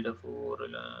 Column field for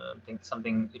think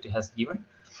something it has given.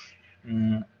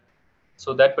 Mm,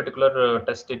 so that particular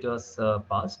test it was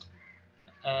passed.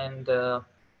 And mm,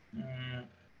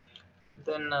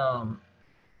 then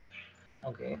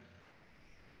okay,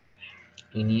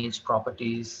 lineage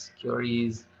properties,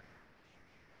 queries.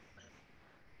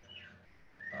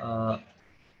 Uh,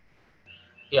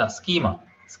 yeah, schema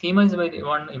is very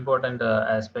one important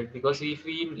aspect, because if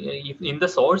in the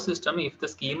source system, if the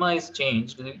schema is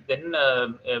changed, then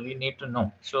we need to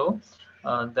know. So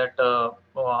that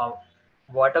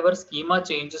whatever schema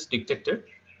change is detected,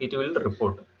 it will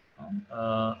report.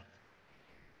 uh,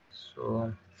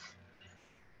 so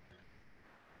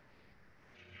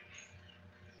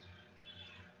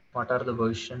what are the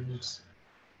versions?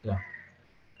 Yeah,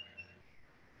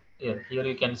 here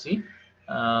you can see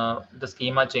the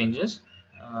schema changes.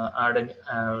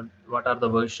 What are the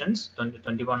versions?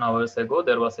 21 hours ago,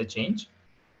 there was a change.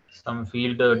 Some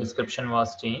field description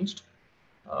was changed.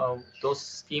 Those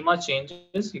schema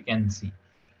changes you can see.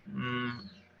 Mm,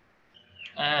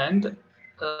 and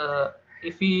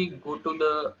if we go to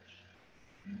the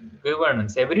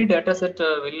governance, every data set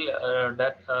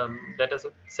data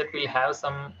set will have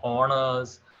some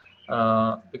owners,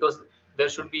 because there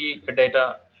should be a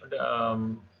data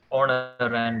owner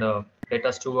and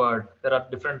data steward. There are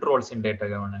different roles in data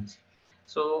governance.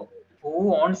 So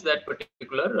who owns that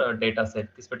particular data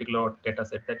set, this particular data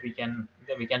set, that we can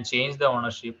change the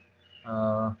ownership.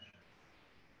 uh,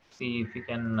 See if we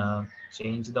can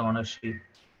change the ownership.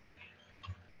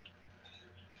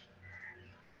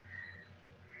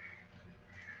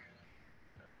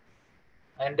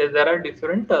 And there are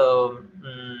different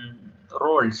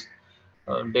roles: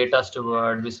 data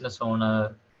steward, business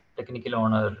owner, technical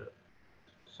owner.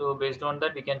 So based on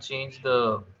that, we can change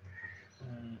the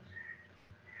mm,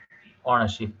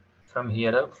 ownership from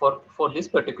here for this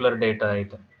particular data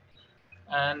item.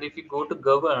 And if you go to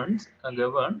govern,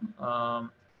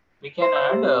 we can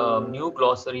add new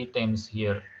glossary terms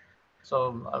here.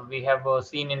 So we have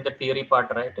seen in the theory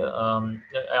part, right?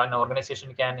 An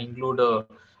organization can include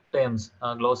terms,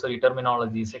 glossary,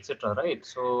 terminologies, etc. Right?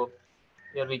 So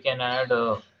here we can add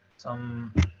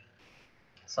some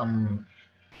some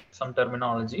some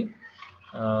terminology.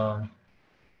 Uh,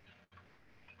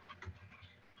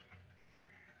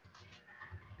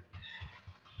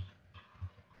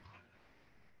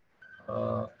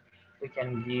 uh, we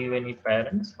can give any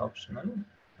parents optional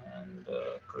and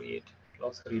create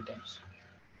glossary terms.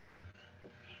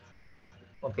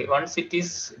 Okay, once it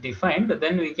is defined,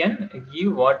 then we can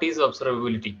give what is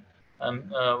observability.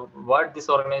 What this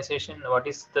organization, what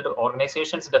is the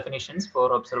organization's definitions for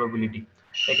observability?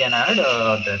 They can add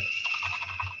that.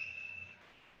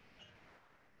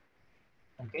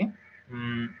 Okay.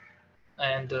 Mm,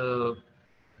 and mm,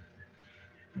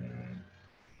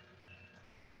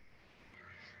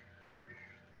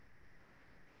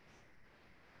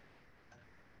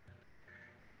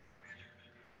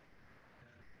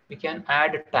 we can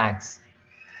add tags.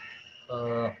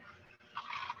 Uh,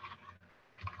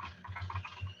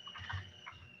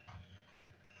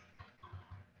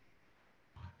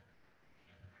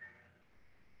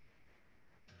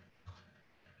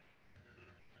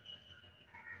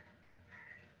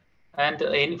 and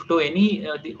to any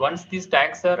once these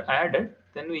tags are added,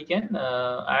 then we can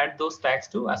add those tags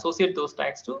to associate those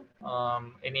tags to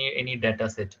any data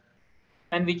set.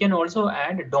 And we can also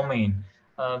add domain.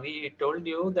 We told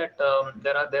you that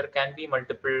there can be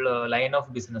multiple line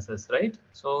of businesses, right?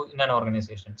 So in an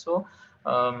organization, so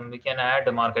we can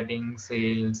add marketing,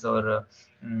 sales, or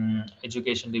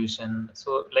education division.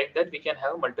 So like that, we can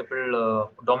have multiple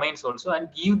domains also, and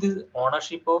give the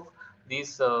ownership of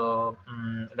these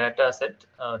data set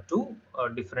to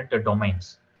different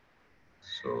domains.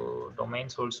 So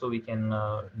domains also we can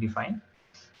define.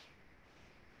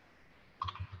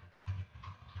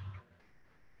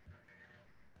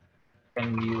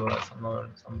 Can give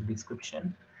some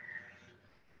description.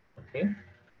 Okay.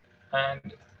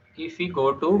 And if we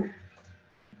go to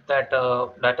that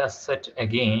data set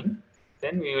again,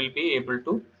 then we will be able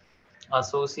to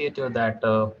associate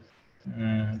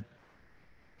mm,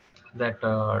 that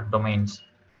domains.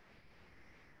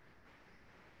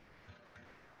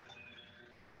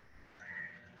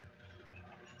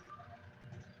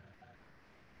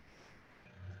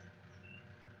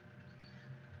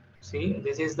 See,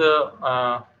 this is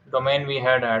the domain we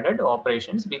had added,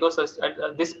 operations, because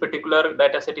this particular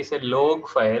data set is a log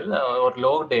file or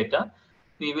log data.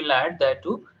 We will add that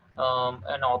to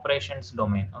an operations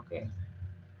domain. Okay.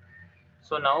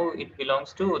 So now it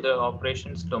belongs to the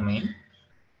operations domain.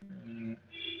 Mm,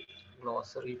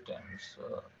 Glossary terms.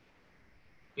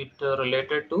 It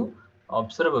related to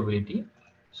observability.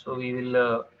 So we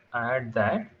will add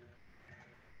that.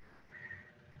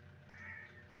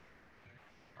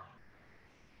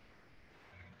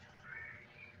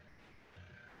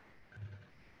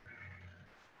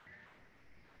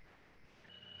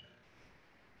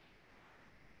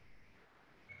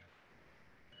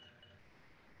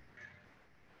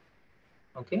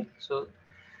 Okay.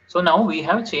 So now we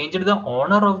have changed the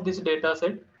owner of this data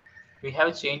set. We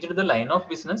have changed the line of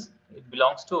business. It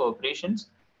belongs to operations,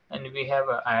 and we have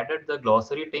added the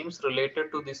glossary terms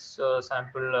related to this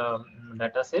sample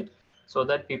data set, so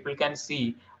that people can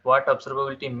see what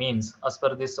observability means as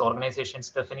per this organization's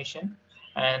definition,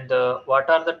 and what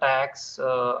are the tags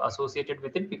associated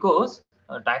with it, because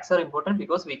tags are important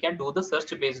because we can do the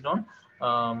search based on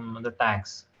the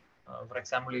tags. For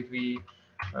example, if we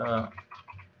uh,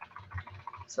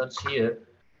 search here,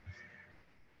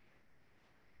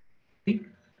 see,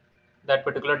 that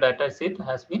particular data set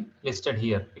has been listed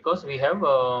here because we have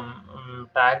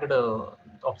tagged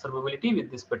observability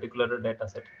with this particular data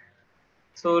set.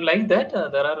 So like that,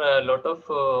 there are a lot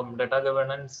of data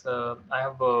governance. I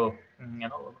have,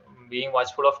 being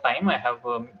watchful of time, I have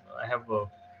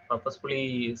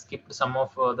purposefully skipped some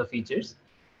of the features.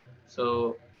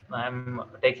 So I'm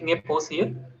taking a pause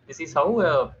here. This is how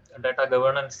a data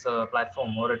governance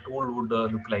platform or a tool would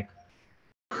look like.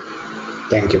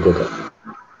 Thank you, Gopal.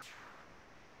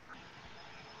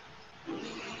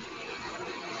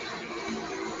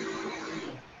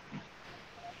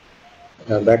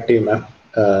 Back to you, ma'am.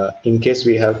 In case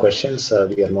we have questions,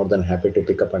 we are more than happy to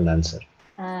pick up and answer.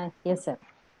 Yes, sir.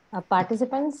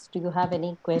 Participants, do you have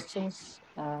any questions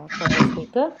for the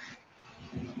speaker?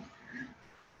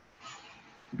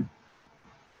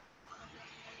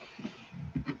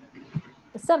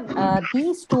 Sir,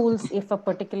 these tools, if a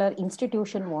particular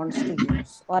institution wants to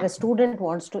use or a student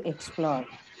wants to explore,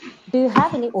 do you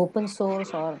have any open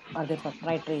source or are they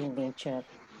proprietary in nature?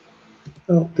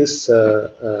 This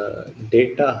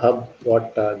data hub,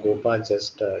 what Gopal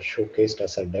just showcased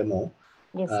as a demo,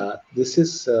 Yes, sir. this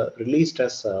is released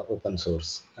as open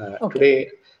source. Okay.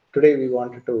 Today we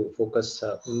wanted to focus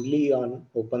only on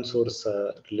open source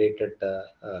related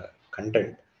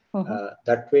content. Mm-hmm.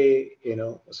 That way,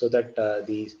 so that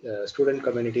the student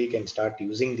community can start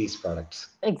using these products.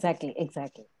 Exactly,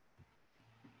 exactly.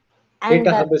 And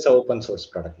Data Hub is an open source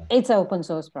product now. it's an open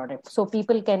source product, so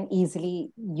people can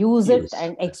easily use it Use.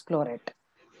 and explore it.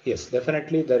 Yes,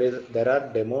 definitely there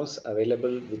are demos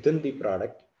available within the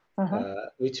product, Uh-huh.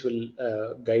 which will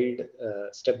guide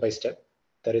step by step.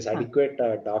 There is Uh-huh. adequate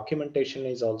documentation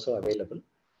is also available,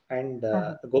 and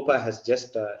Uh-huh. Gopa has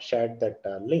just shared that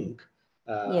link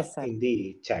Yes, sir. in the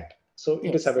chat. So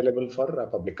it is Yes. available for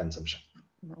public consumption.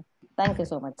 Mhm. Thank you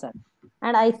so much, sir.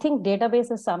 And I think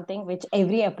database is something which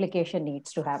every application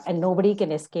needs to have, and nobody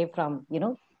can escape from,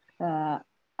 uh,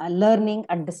 learning,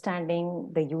 understanding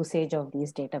the usage of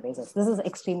these databases. This is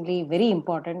extremely very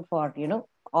important for,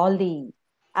 all the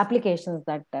applications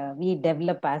that we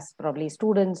develop as probably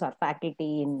students or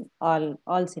faculty in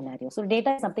all scenarios. So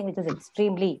data is something which is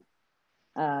extremely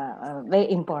very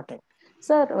important.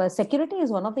 Sir, security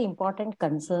is one of the important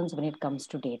concerns when it comes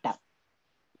to data.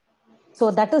 So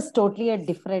that is totally a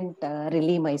different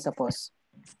realm, I suppose.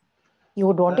 You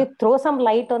would want Uh, to throw some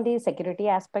light on the security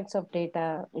aspects of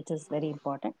data, which is very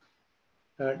important.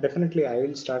 Definitely, I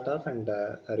will start off and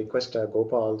request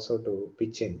Gopa also to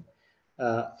pitch in.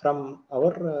 From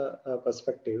our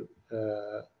perspective,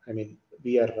 I mean,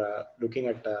 we are looking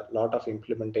at a lot of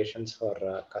implementations for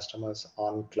customers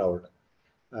on cloud.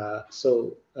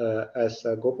 As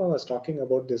Gopa was talking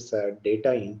about this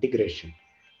data integration,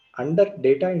 under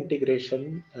data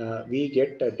integration, we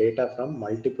get data from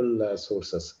multiple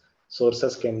sources.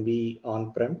 Sources can be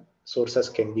on-prem, sources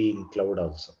can be in cloud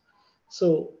also.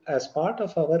 So, as part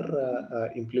of our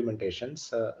implementations,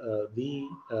 we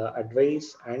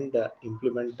advise and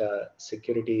implement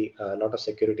security, a lot of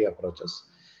security approaches.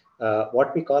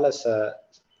 What we call as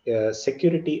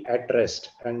security at rest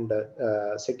and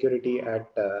security at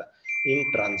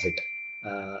in transit.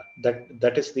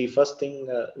 That is the first thing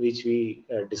which we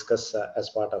discuss as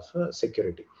part of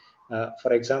security.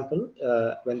 For example,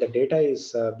 when the data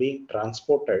is being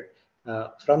transported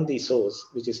from the source,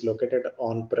 which is located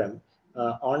on-prem,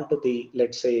 onto the,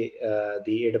 let's say,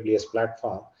 the AWS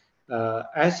platform,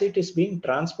 as it is being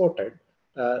transported,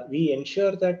 we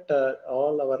ensure that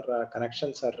all our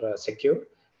connections are secure,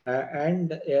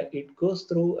 and it goes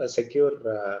through a secure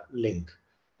link.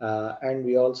 And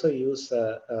we also use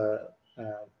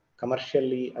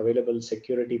commercially available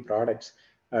security products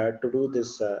to do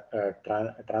this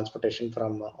transportation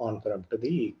from on-prem to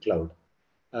the cloud.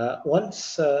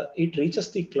 Once it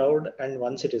reaches the cloud and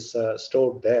once it is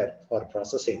stored there for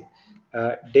processing,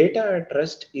 data at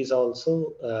rest is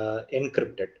also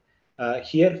encrypted.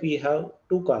 Here we have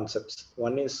two concepts.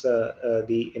 One is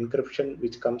the encryption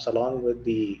which comes along with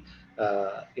the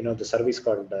the service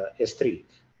called S3.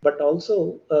 But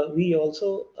also we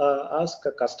also ask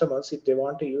customers if they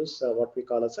want to use what we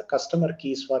call as a customer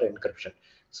keys for encryption.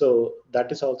 So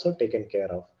that is also taken care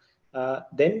of.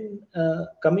 Then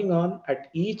coming on at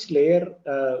each layer,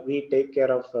 we take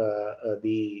care of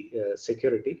the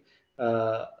security.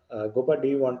 Gopa, do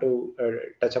you want to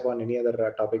touch upon any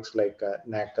other topics like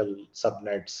NACL,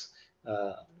 subnets,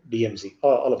 DMZ,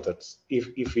 all of those?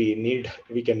 If we need,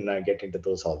 we can get into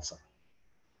those also.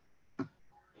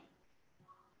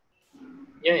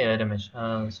 Yeah, Ramesh.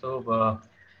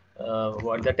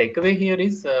 What the takeaway here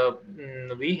is,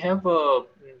 we have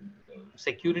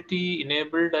security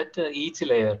enabled at each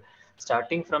layer,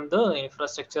 starting from the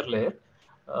infrastructure layer.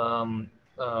 Um,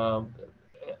 uh,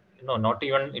 no, not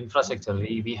even infrastructure.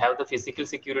 We have the physical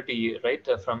security, right?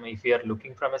 From if we are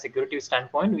looking from a security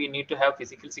standpoint, we need to have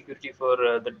physical security for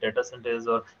the data centers,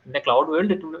 or in the cloud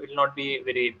world, it will not be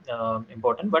very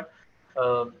important, but.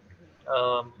 um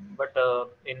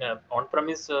in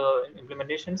on-premise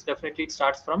implementations, definitely it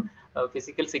starts from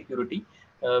physical security,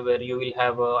 where you will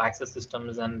have access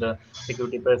systems and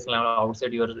security personnel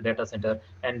outside your data center,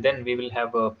 and then we will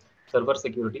have server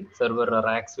security. Server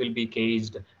racks will be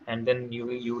caged, and then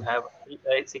you have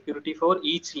security for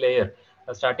each layer,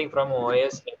 starting from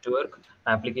OS, network,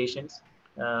 applications,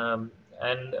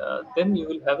 and then you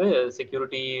will have a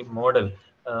security model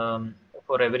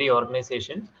for every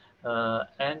organization.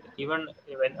 And even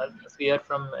as we are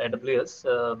from AWS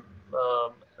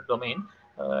domain,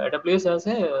 AWS has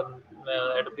a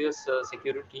AWS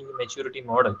security maturity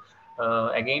model,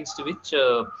 against which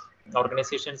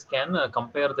organizations can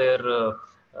compare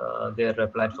their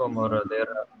platform or their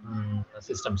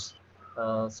systems,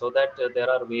 so that there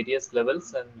are various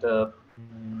levels and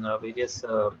various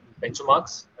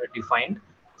benchmarks defined,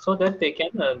 so that they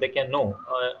can know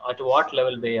at what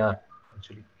level they are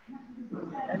actually.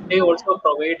 And they also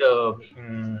provide,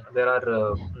 there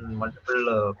are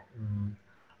multiple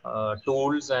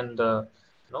tools and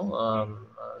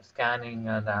scanning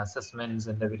and assessments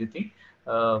and everything.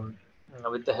 Um,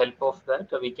 with the help of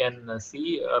that, we can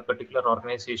see a particular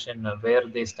organization where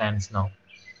they stands now.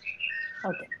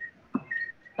 Okay.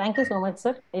 Thank you so much,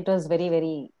 sir. It was very,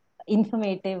 very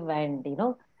informative, and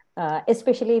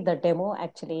especially the demo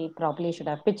actually probably should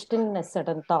have pitched in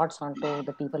certain thoughts onto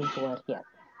the people who are here.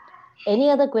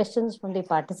 Any other questions from the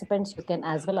participants? You can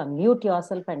as well unmute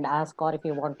yourself and ask, or if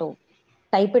you want to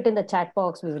type it in the chat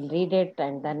box, we will read it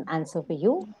and then answer for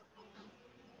you.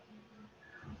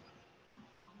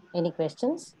 Any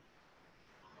questions?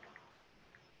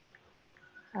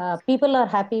 People are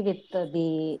happy with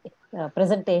the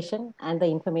presentation and the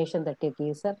information that you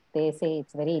give, sir. They say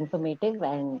it's very informative,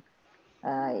 and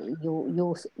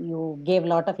you gave a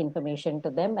lot of information to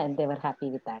them, and they were happy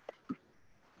with that.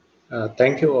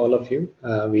 Thank you, all of you.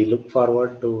 We look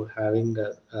forward to having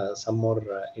some more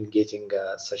engaging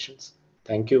sessions.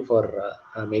 Thank you for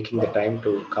making the time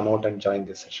to come out and join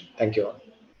this session. Thank you all.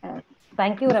 Uh,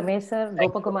 Thank you, Ramesh sir,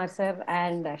 Thank you. Gopakumar sir,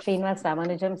 and Srinivas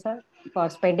Ramanujam sir, for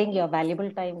spending your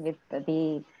valuable time with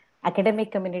the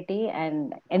academic community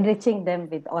and enriching them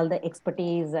with all the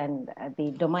expertise and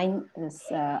the domain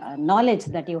knowledge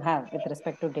that you have with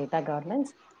respect to data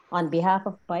governance. On behalf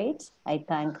of Bytes, I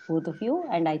thank both of you,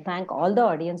 and I thank all the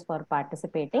audience for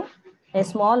participating. A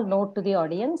small note to the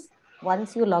audience: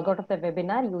 once you log out of the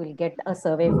webinar, you will get a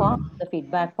survey form, the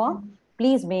feedback form.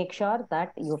 Please make sure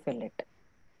that you fill it.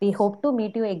 We hope to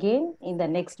meet you again in the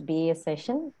next BA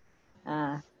session.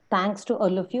 Thanks to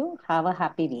all of you. Have a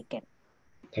happy weekend.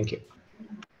 Thank you.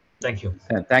 Thank you.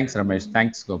 Thanks, Ramesh.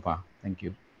 Thanks, Gopa. Thank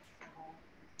you.